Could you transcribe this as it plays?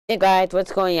Hey guys,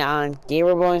 what's going on?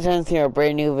 Gamerboy sends here a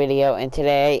brand new video, and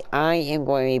today I am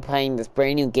going to be playing this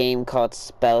brand new game called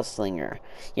Spellslinger.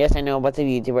 Yes, I know a bunch of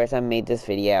YouTubers have made this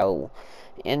video,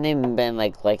 and they've been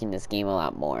liking this game a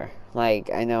lot more.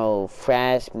 Like, I know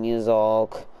Fresh,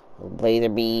 Musalk,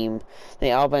 Laserbeam,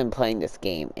 they all been playing this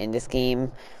game, and this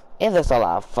game, it looks a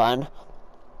lot of fun.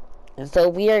 And so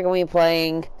we are going to be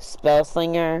playing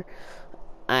Spellslinger.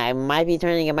 I might be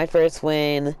trying to get my first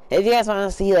win. If you guys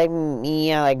want to see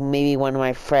me, maybe one of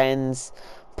my friends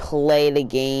play the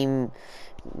game,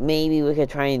 maybe we could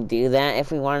try and do that if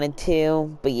we wanted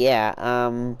to. But yeah,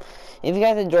 if you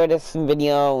guys enjoyed this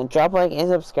video, drop a like and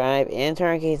subscribe, and turn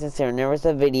on notifications so you never miss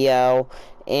a video.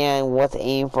 And let's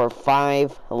aim for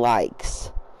 5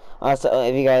 likes. Also,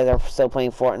 if you guys are still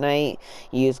playing Fortnite,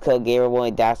 use code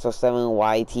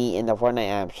GamerBoy-07YT in the Fortnite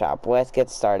app shop. Let's get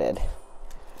started.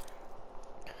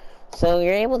 So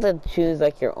you're able to choose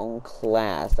your own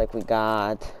class. We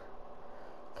got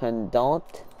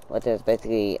Conduct, which is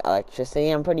basically electricity,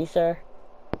 I'm pretty sure.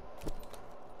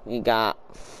 We got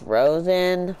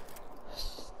Frozen,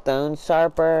 Stone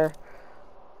Sharper.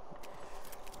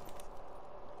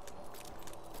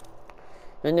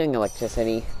 I'm doing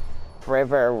electricity.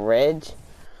 River Ridge.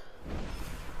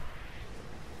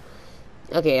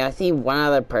 Okay, I see one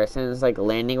other person is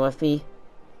landing with me.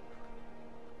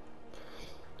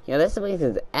 Yo, this place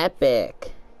is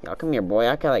epic. Y'all come here, boy.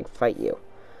 I can fight you.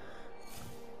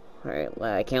 Alright,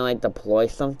 I can't deploy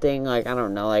something. I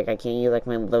don't know. I can't use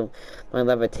my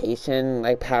levitation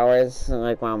powers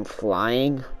while I'm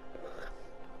flying.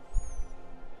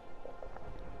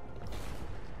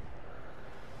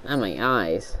 Oh, my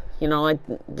eyes. You know what?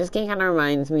 This game kind of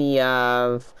reminds me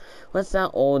of what's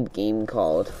that old game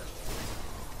called?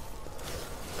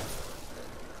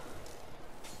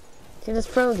 It just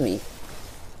froze me.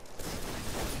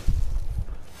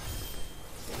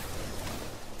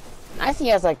 I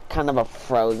see it as kind of a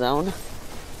Frozone.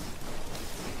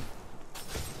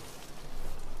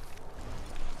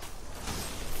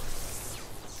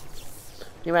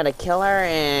 You're about to kill her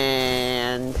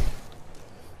and...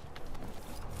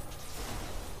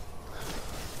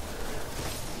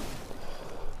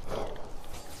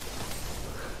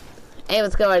 Hey,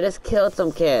 let's go. I just killed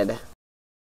some kid.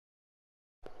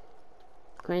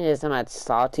 Going to some at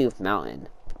Sawtooth Mountain.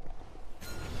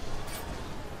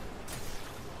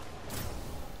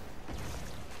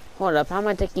 Hold up, how am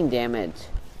I taking damage?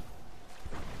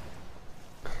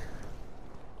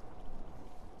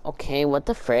 Okay, what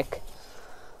the frick?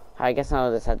 I guess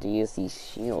I'll just have to use these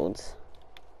shields.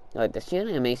 The shield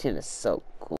animation is so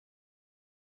cool.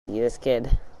 See this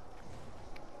kid?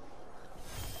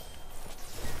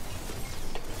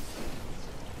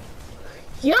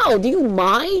 Yo, do you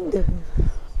mind?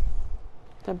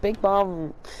 The big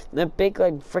bomb, the big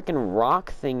freaking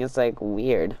rock thing is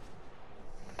weird.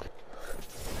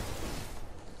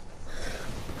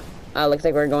 Looks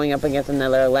like we're going up against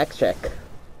another electric.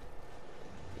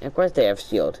 And of course they have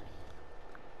shield.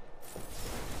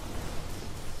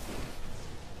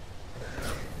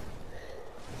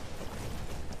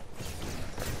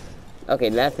 Okay,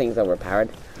 that thing's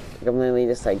overpowered. I'm literally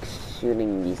just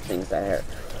shooting these things that hurt.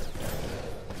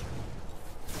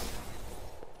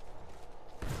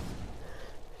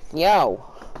 Yo!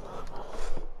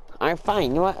 Alright, fine,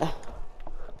 you know what?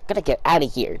 Gotta get out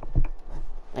of here.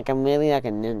 I'm really like a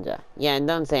ninja. Yeah, and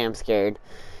don't say I'm scared.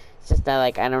 It's just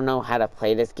that, I don't know how to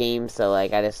play this game, so, I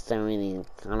just don't really...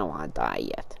 I don't want to die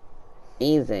yet.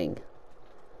 Amazing.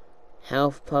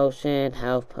 Health potion,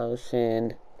 health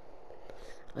potion.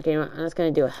 Okay, I'm just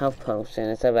gonna do a health potion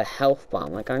instead of a health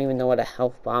bomb. I don't even know what a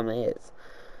health bomb is.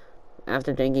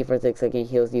 After drinking for 6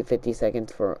 seconds, heals you 50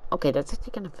 seconds for... Okay, that's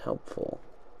actually kind of helpful.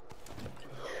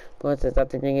 But it says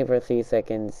after drinking for 3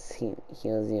 seconds, he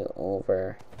heals you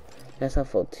over... That's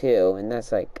helpful too, and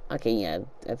that's okay, yeah,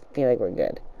 I feel we're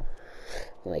good.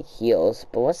 Heals.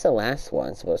 But what's the last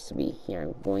one supposed to be? Here,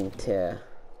 I'm going to...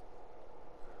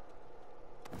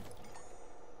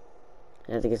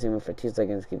 I have to consume it for 2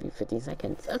 seconds, give you 50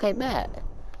 seconds. Okay, bad.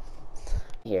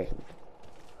 Here.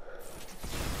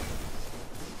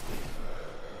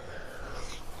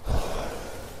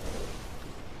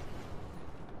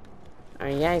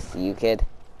 Alright, yeah, I see you, kid.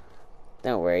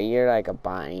 Don't worry, you're a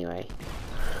bot anyway.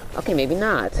 Okay, maybe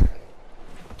not.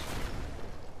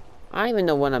 I don't even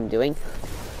know what I'm doing.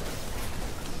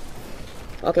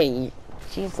 Okay,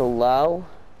 she's low.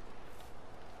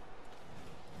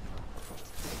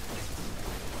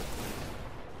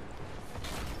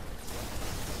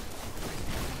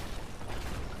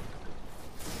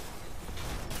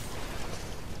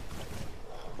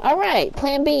 Alright,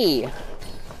 plan B.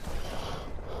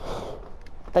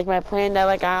 like my plan that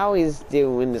like I always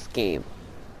do in this game.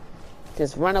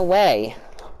 Just run away.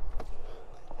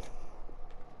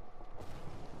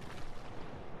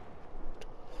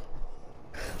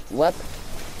 What?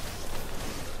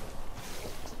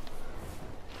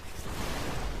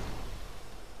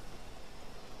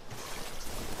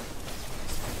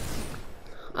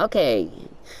 Okay.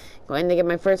 Going to get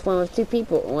my first one with two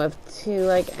people. With two,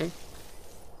 like...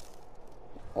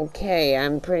 Okay,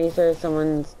 I'm pretty sure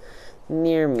someone's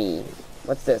near me.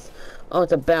 What's this? Oh,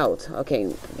 it's a belt. Okay,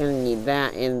 I'm gonna need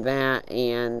that,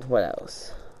 and what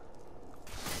else?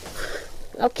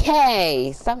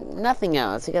 Okay, nothing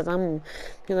else, because I'm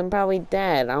probably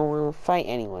dead. I don't want to fight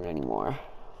anyone anymore.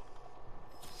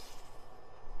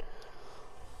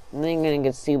 And then I'm gonna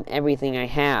consume everything I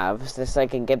have, just so I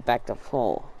can get back to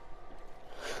full.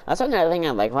 That's another thing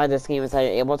I like about this game, is that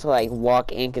you're able to like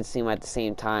walk and consume at the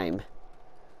same time.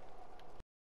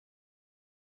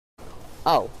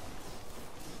 Oh.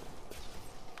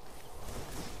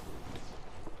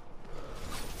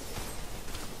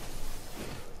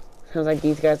 Sounds like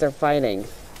these guys are fighting.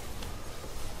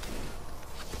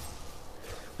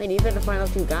 Wait, these are the final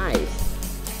two guys.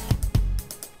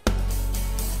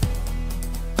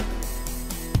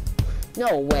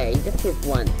 No way, just get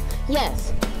one.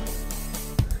 Yes!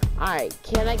 Alright,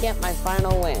 can I get my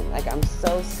final win? Like, I'm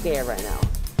so scared right now.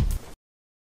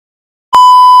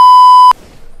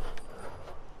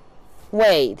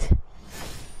 Wait.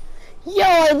 Yo,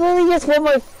 I literally just won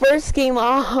my first game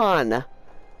on.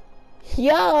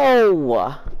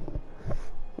 Yo!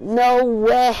 No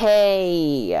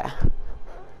way!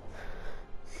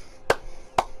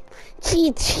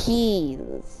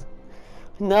 Cheese!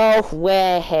 No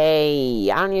way!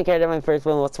 I don't even care that my first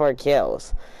one was 4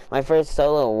 kills. My first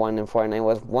solo one in Fortnite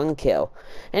was 1 kill.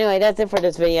 Anyway, that's it for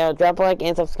this video. Drop a like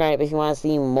and subscribe if you want to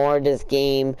see more of this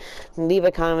game. Leave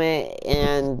a comment,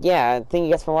 and yeah, thank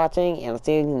you guys for watching, and I'll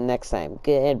see you next time.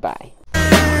 Goodbye.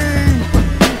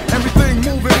 Everything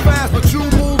moving fast, but you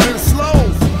move